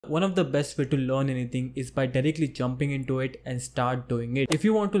One of the best way to learn anything is by directly jumping into it and start doing it. If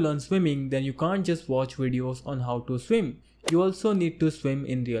you want to learn swimming, then you can't just watch videos on how to swim. You also need to swim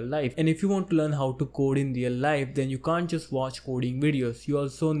in real life. And if you want to learn how to code in real life, then you can't just watch coding videos. You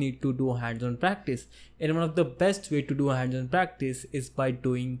also need to do hands-on practice. And one of the best way to do hands-on practice is by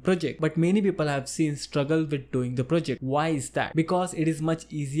doing project. But many people have seen struggle with doing the project. Why is that? Because it is much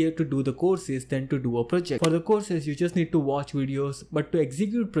easier to do the courses than to do a project. For the courses, you just need to watch videos, but to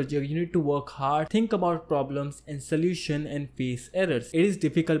execute project, you need to work hard, think about problems and solution and face errors. It is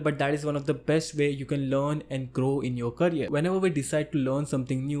difficult, but that is one of the best way you can learn and grow in your career. Whenever we decide to learn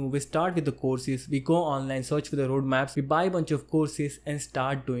something new, we start with the courses, we go online, search for the roadmaps, we buy a bunch of courses and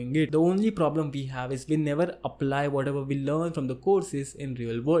start doing it. The only problem we have is we never apply whatever we learn from the courses in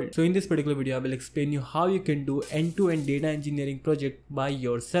real world. So in this particular video, I will explain you how you can do end-to-end data engineering project by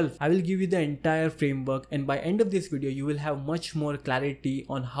yourself. I will give you the entire framework, and by end of this video, you will have much more clarity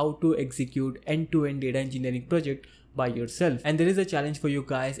on how to execute end-to-end data engineering project by yourself. And there is a challenge for you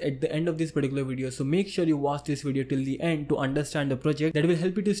guys at the end of this particular video, so make sure you watch this video till the end to understand the project. That will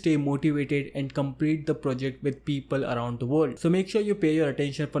help you to stay motivated and complete the project with people around the world. So make sure you pay your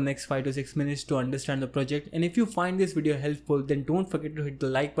attention for next 5 to 6 minutes to understand the project, and if you find this video helpful, then don't forget to hit the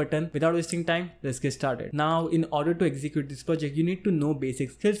like button. Without wasting time, let's get started. Now, in order to execute this project, you need to know basic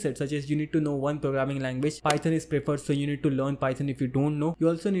skill sets, such as you need to know one programming language. Python is preferred, so you need to learn Python if you don't know. You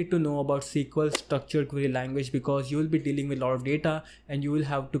also need to know about SQL, structured query language, because you will be dealing with a lot of data and you will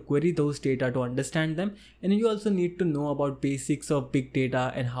have to query those data to understand them. And you also need to know about basics of big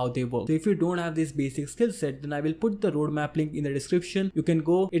data and how they work. So if you don't have this basic skill set, then I will put the roadmap link in the description. You can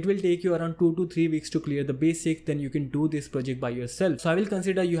go. It will take you around 2 to 3 weeks to clear the basics. Then you can do this project by yourself. So I will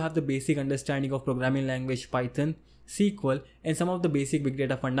consider you have the basic understanding of programming language Python, SQL and some of the basic big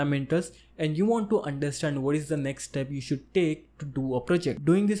data fundamentals, and you want to understand what is the next step you should take to do a project.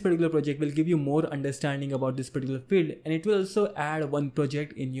 Doing this particular project will give you more understanding about this particular field, and it will also add one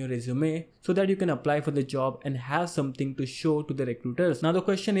project in your resume so that you can apply for the job and have something to show to the recruiters. Now the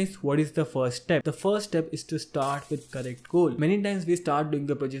question is, what is the first step? The first step is to start with correct goal. Many times we start doing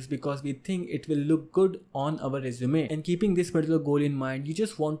the projects because we think it will look good on our resume, and keeping this particular goal in mind, you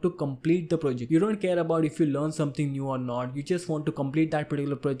just want to complete the project. You don't care about if you learn something new or not. You just want to complete that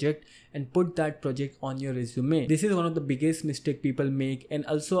particular project and put that project on your resume. This is one of the biggest mistake people make, and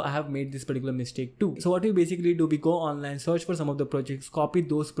also I have made this particular mistake too. So what we basically do, we go online, search for some of the projects, copy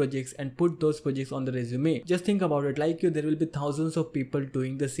those projects and put those projects on the resume. Just think about it, like you, there will be thousands of people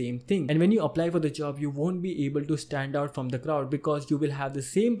doing the same thing, and when you apply for the job, you won't be able to stand out from the crowd because you will have the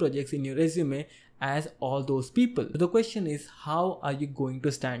same projects in your resume as all those people. So the question is, how are you going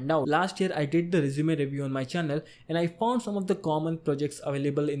to stand out? Last year I did the resume review on my channel, and I found some of the common projects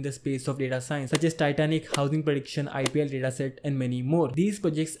available in the space of data science, such as Titanic, housing prediction, IPL dataset and many more. These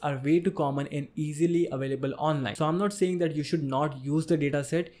projects are way too common and easily available online. So I'm not saying that you should not use the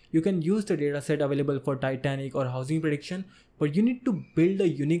dataset. You can use the dataset available for Titanic or housing prediction, but you need to build a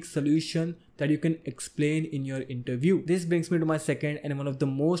unique solution that you can explain in your interview. This brings me to my second and one of the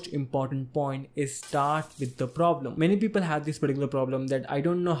most important point is start with the problem. Many people have this particular problem that I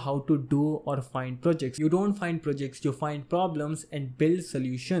don't know how to do or find projects. You don't find projects, you find problems and build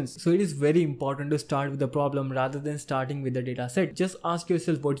solutions. So it is very important to start with the problem rather than starting with the data set. Just ask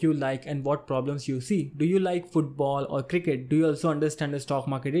yourself what you like and what problems you see. Do you like football or cricket? Do you also understand the stock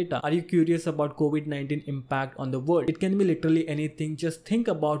market data? Are you curious about COVID-19 impact on the world? It can be literally anything. Just think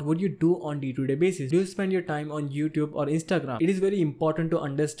about what you do on day-to-day basis. Do you spend your time on YouTube or Instagram? It is very important to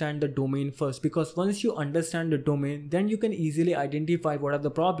understand the domain first, because once you understand the domain, then you can easily identify what are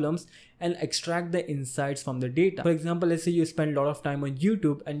the problems and extract the insights from the data. For example, let's say you spend a lot of time on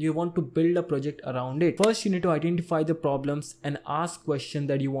YouTube and you want to build a project around it. First, you need to identify the problems and ask questions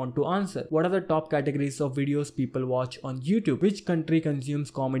that you want to answer. What are the top categories of videos people watch on YouTube? Which country consumes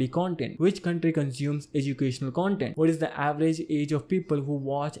comedy content? Which country consumes educational content? What is the average age of people who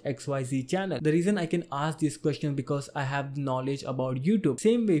watch XYZ channel? The reason I can ask this question because I have knowledge about YouTube.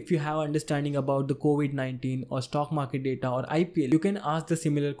 Same way, if you have understanding about the COVID-19 or stock market data or IPL, you can ask the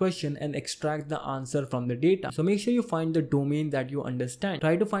similar question and extract the answer from the data. So make sure you find the domain that you understand.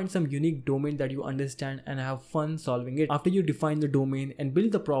 Try to find some unique domain that you understand and have fun solving it. After you define the domain and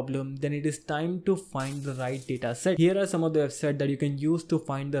build the problem, then it is time to find the right data set. Here are some of the websites that you can use to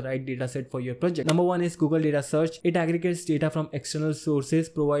find the right data set for your project. Number one is Google Data Search. It aggregates data from external sources,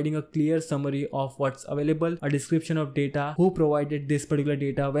 providing a clear summary of what's available, a description of data, who provided this particular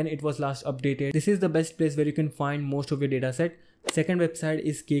data, when it was last updated. This is the best place where you can find most of your data set. Second website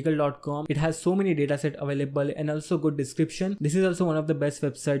is kaggle.com. It has so many dataset available and also good description. This is also one of the best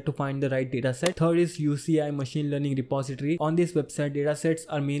website to find the right dataset. Third is UCI machine learning repository. On this website, datasets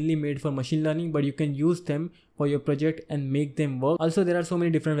are mainly made for machine learning, but you can use them for your project and make them work. Also, there are so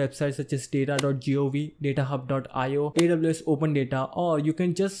many different websites such as data.gov, datahub.io, AWS Open Data, or you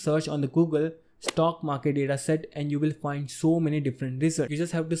can just search on the Google stock market data set and you will find so many different results. You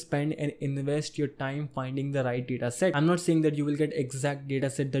just have to spend and invest your time finding the right data set. I'm not saying that you will get exact data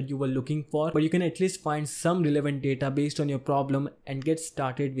set that you were looking for, but you can at least find some relevant data based on your problem and get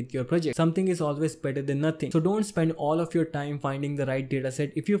started with your project. Something is always better than nothing. So don't spend all of your time finding the right data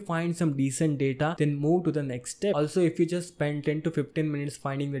set. If you find some decent data, then move to the next step. Also, if you just spend 10 to 15 minutes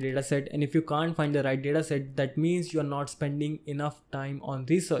finding the data set and if you can't find the right data set, that means you're not spending enough time on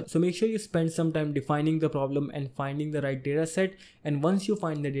research. So make sure you spend some time defining the problem and finding the right data set, and once you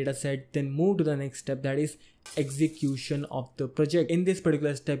find the data set, then move to the next step, that is execution of the project. In this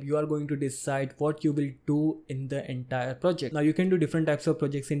particular step, you are going to decide what you will do in the entire project. Now you can do different types of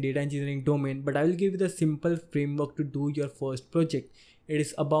projects in data engineering domain, but I will give you the simple framework to do your first project. It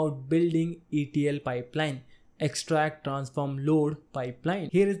is about building ETL pipeline, extract, transform, load pipeline.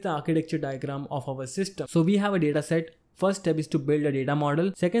 Here is the architecture diagram of our system. So we have a data set. First step is to build a data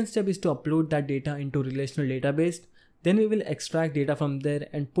model. Second step is to upload that data into relational database. Then we will extract data from there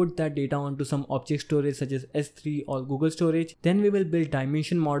and put that data onto some object storage such as S3 or Google storage. Then we will build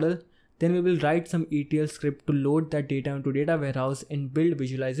dimension model. Then we will write some ETL script to load that data into data warehouse and build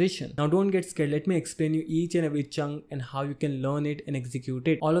visualization. Now don't get scared. Let me explain you each and every chunk and how you can learn it and execute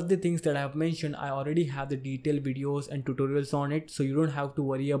it. All of the things that I have mentioned, I already have the detailed videos and tutorials on it. So you don't have to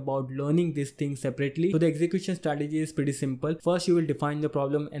worry about learning these things separately. So the execution strategy is pretty simple. First, you will define the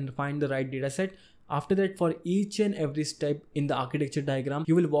problem and find the right data set. After that, for each and every step in the architecture diagram,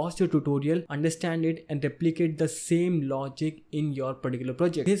 you will watch your tutorial, understand it, and replicate the same logic in your particular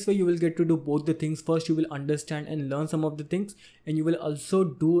project. This way you will get to do both the things. First, you will understand and learn some of the things, and you will also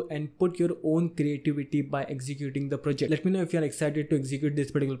do and put your own creativity by executing the project. Let me know if you are excited to execute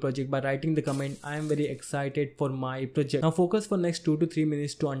this particular project by writing the comment. I am very excited for my project. Now focus for next 2 to 3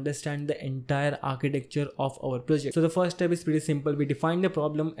 minutes to understand the entire architecture of our project. So the first step is pretty simple. We defined the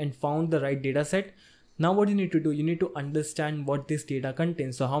problem and found the right data set. Now what you need to do, you need to understand what this data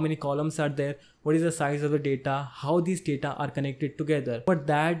contains. So how many columns are there? What is the size of the data? How these data are connected together? For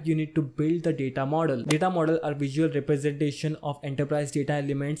that, you need to build the data model. Data model are visual representation of enterprise data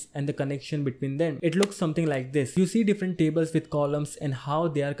elements and the connection between them. It looks something like this. You see different tables with columns and how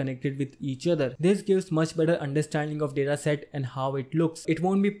they are connected with each other. This gives much better understanding of data set and how it looks. It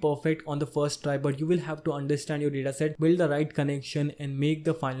won't be perfect on the first try, but you will have to understand your data set, build the right connection and make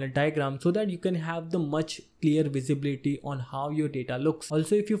the final diagram so that you can have the much clear visibility on how your data looks.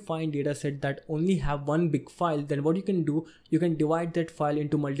 Also, if you find data set that only have one big file, then what you can do, you can divide that file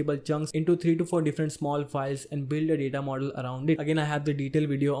into multiple chunks into 3 to 4 different small files and build a data model around it. Again, I have the detailed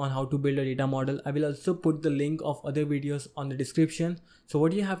video on how to build a data model. I will also put the link of other videos on the description. So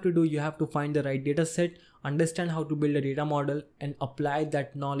what you have to do, you have to find the right data set, understand how to build a data model and apply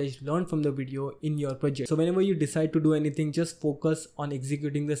that knowledge learned from the video in your project. So whenever you decide to do anything, just focus on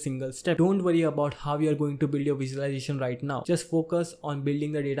executing the single step. Don't worry about how you are going to build your visualization right now. Just focus on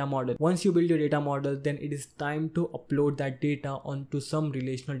building the data model. Once you build your data model, then it is time to upload that data onto some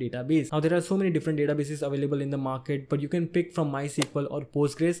relational database. Now there are so many different databases available in the market, but you can pick from MySQL or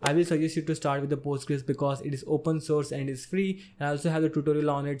Postgres. I will suggest you to start with the Postgres because it is open source and it is free. And I also have the tutorial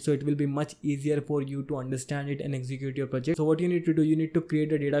on it, so it will be much easier for you to understand it and execute your project. So what you need to do, you need to create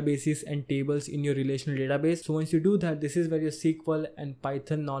the databases and tables in your relational database. So once you do that, this is where your SQL and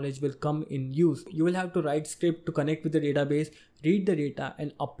Python knowledge will come in use. You will have to write script to connect with the database, read the data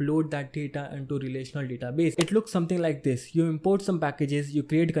and upload that data into relational database. It looks something like this. You import some packages, you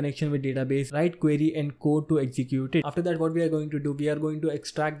create connection with database, write query and code to execute it. After that, what we are going to do, we are going to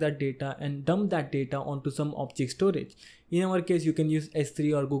extract that data and dump that data onto some object storage. In our case, you can use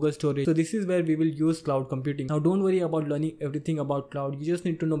S3 or Google storage. So this is where we will use cloud computing. Now don't worry about learning everything about cloud. You just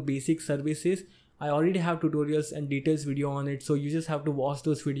need to know basic services. I already have tutorials and details video on it, so you just have to watch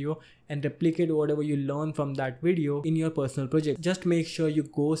those video and replicate whatever you learn from that video in your personal project. Just make sure you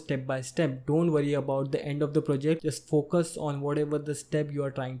go step by step. Don't worry about the end of the project. Just focus on whatever the step you are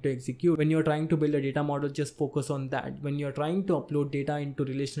trying to execute. When you're trying to build a data model, just focus on that. When you're trying to upload data into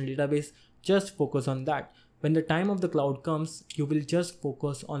relational database, just focus on that. When the time of the cloud comes, you will just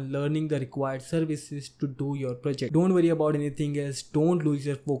focus on learning the required services to do your project. Don't worry about anything else. Don't lose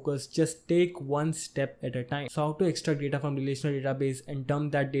your focus. Just take one step at a time. So how to extract data from relational database and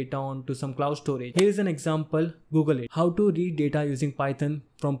dump that data onto some cloud storage. Here is an example. Google it. How to read data using Python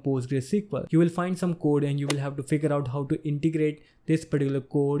from PostgreSQL. You will find some code and you will have to figure out how to integrate this particular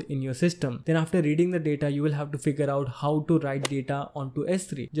code in your system. Then after reading the data, you will have to figure out how to write data onto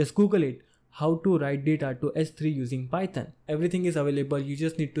S3. Just Google it. How to write data to S3 using Python. Everything is available. You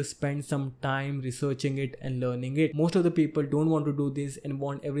just need to spend some time researching it and learning it. Most of the people don't want to do this and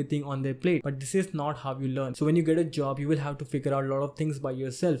want everything on their plate, but this is not how you learn. So when you get a job, you will have to figure out a lot of things by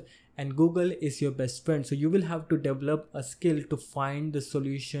yourself, and Google is your best friend. So you will have to develop a skill to find the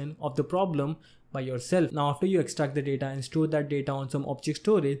solution of the problem by yourself. Now after you extract the data and store that data on some object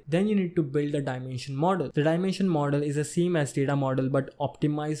storage, then you need to build a dimension model. The dimension model is the same as data model but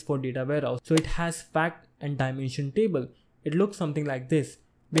optimized for data warehouse. So it has fact and dimension table. It looks something like this.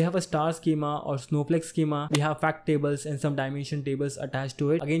 We have a star schema or snowflake schema. We have fact tables and some dimension tables attached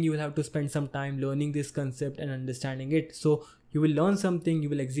to it. Again, you will have to spend some time learning this concept and understanding it. So you will learn something, you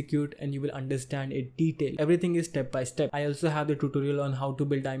will execute, and you will understand it detail. Everything is step by step. I also have the tutorial on how to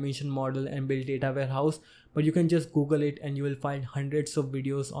build dimension model and build data warehouse, but you can just Google it and you will find hundreds of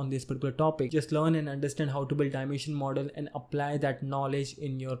videos on this particular topic. Just learn and understand how to build dimension model and apply that knowledge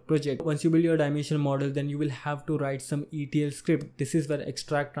in your project. Once you build your dimension model, then you will have to write some ETL script. This is where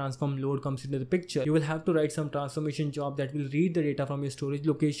extract, transform, load comes into the picture. You will have to write some transformation job that will read the data from your storage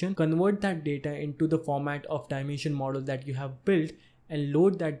location, convert that data into the format of dimension model that you have built, and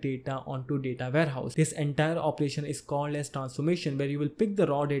load that data onto data warehouse. This entire operation is called as transformation, where you will pick the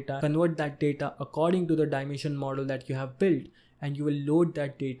raw data, convert that data according to the dimension model that you have built, and you will load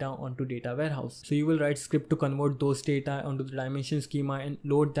that data onto data warehouse. So you will write script to convert those data onto the dimension schema and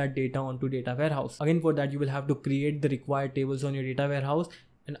load that data onto data warehouse. Again, for that you will have to create the required tables on your data warehouse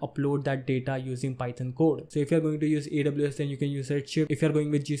and upload that data using Python code. So if you're going to use AWS, then you can use Redshift. If you're going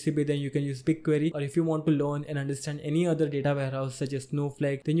with GCP, then you can use BigQuery. Or if you want to learn and understand any other data warehouse such as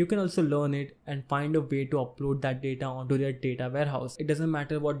Snowflake, then you can also learn it and find a way to upload that data onto that data warehouse. It doesn't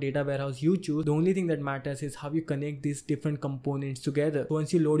matter what data warehouse you choose. The only thing that matters is how you connect these different components together. So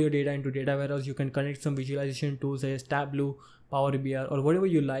once you load your data into data warehouse, you can connect some visualization tools such as Tableau, Power BI, or whatever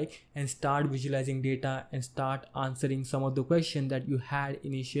you like, and start visualizing data and start answering some of the questions that you had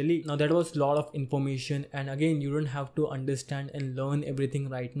initially. Now that was a lot of information, and again, you don't have to understand and learn everything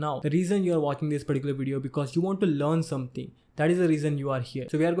right now. The reason you are watching this particular video because you want to learn something. That is the reason you are here.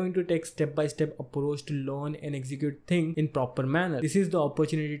 So we are going to take step-by-step approach to learn and execute things in proper manner. This is the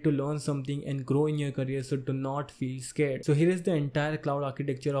opportunity to learn something and grow in your career, so do not feel scared. So here is the entire cloud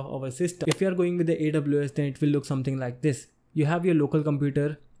architecture of our system. If you are going with the AWS, then it will look something like this. You have your local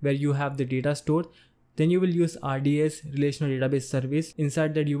computer where you have the data stored. Then you will use RDS, relational database service.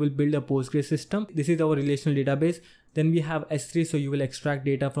 Inside that you will build a Postgres system. This is our relational database. Then we have S3, so you will extract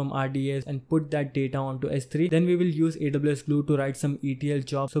data from RDS and put that data onto S3. Then we will use AWS Glue to write some ETL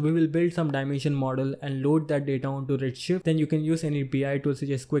jobs. So we will build some dimension model and load that data onto Redshift. Then you can use any BI tools such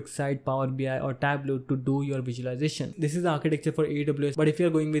as QuickSight, Power BI, or Tableau to do your visualization. This is the architecture for AWS, but if you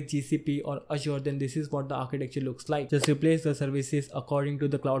are going with GCP or Azure, then this is what the architecture looks like. Just replace the services according to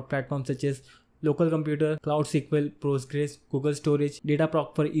the cloud platform such as local computer, Cloud SQL, Postgres, Google Storage,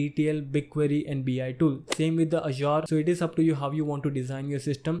 Dataproc for ETL, BigQuery, and BI tool. Same with the Azure. So it is up to you how you want to design your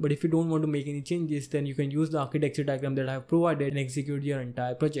system. But if you don't want to make any changes, then you can use the architecture diagram that I have provided and execute your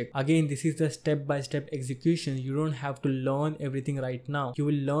entire project. Again, this is the step-by-step execution. You don't have to learn everything right now. You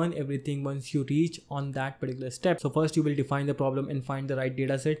will learn everything once you reach on that particular step. So first you will define the problem and find the right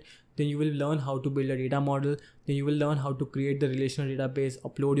data set. Then you will learn how to build a data model. Then you will learn how to create the relational database,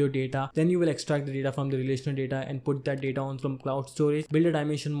 upload your data. Then you will extract the data from the relational data and put that data on some cloud storage, build a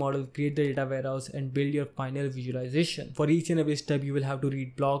dimension model, create the data warehouse, and build your final visualization. For each and every step, you will have to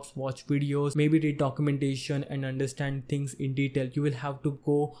read blogs, watch videos, maybe read documentation and understand things in detail. You will have to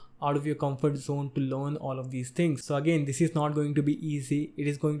go out of your comfort zone to learn all of these things. So again, this is not going to be easy. It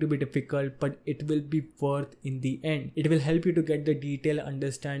is going to be difficult, but it will be worth in the end. It will help you to get the detailed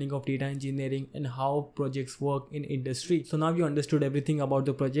understanding of data engineering and how projects work in industry. So now you understood everything about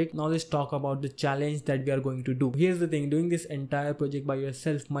the project. Now let's talk about the challenge that we are going to do. Here's the thing, doing this entire project by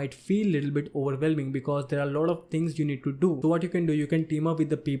yourself might feel a little bit overwhelming because there are a lot of things you need to do. So what you can do, you can team up with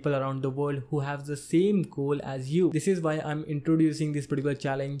the people around the world who have the same goal as you. This is why I'm introducing this particular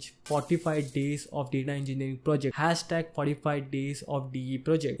challenge challenge 45 days of data engineering project, hashtag 45 days of DE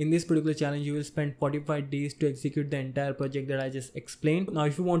project. In this particular challenge, you will spend 45 days to execute the entire project that I just explained. Now,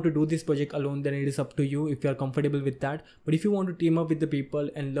 if you want to do this project alone, then it is up to you if you are comfortable with that. But if you want to team up with the people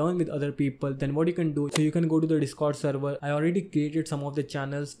and learn with other people, then what you can do, so you can go to the Discord server. I already created some of the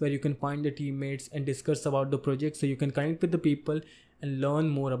channels where you can find the teammates and discuss about the project, so you can connect with the people and learn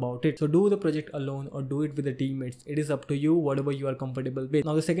more about it. So do the project alone or do it with the teammates. It is up to you, whatever you are comfortable with.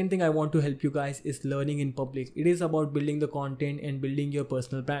 Now the second thing I want to help you guys is learning in public. It is about building the content and building your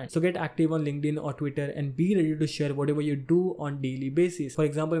personal brand. So get active on LinkedIn or Twitter and be ready to share whatever you do on daily basis. For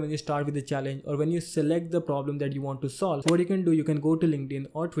example, when you start with the challenge or when you select the problem that you want to solve, so what you can do, you can go to LinkedIn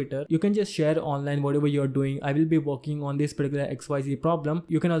or Twitter. You can just share online whatever you are doing. I will be working on this particular XYZ problem.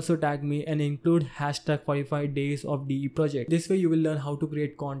 You can also tag me and include hashtag 45 days of DE project. This way you will learn how to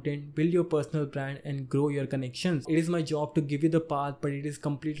create content, build your personal brand and grow your connections. It is my job to give you the path, but it is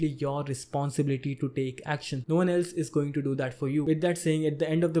completely your responsibility to take action. No one else is going to do that for you. With that saying, at the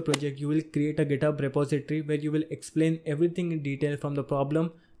end of the project, you will create a GitHub repository where you will explain everything in detail from the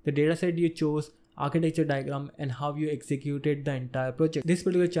problem, the dataset you chose, architecture diagram and how you executed the entire project. This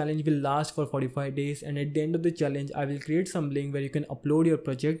particular challenge will last for 45 days and at the end of the challenge, I will create some link where you can upload your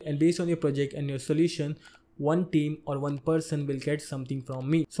project, and based on your project and your solution, one team or one person will get something from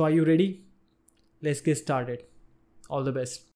me. So are you ready? Let's get started. All the best.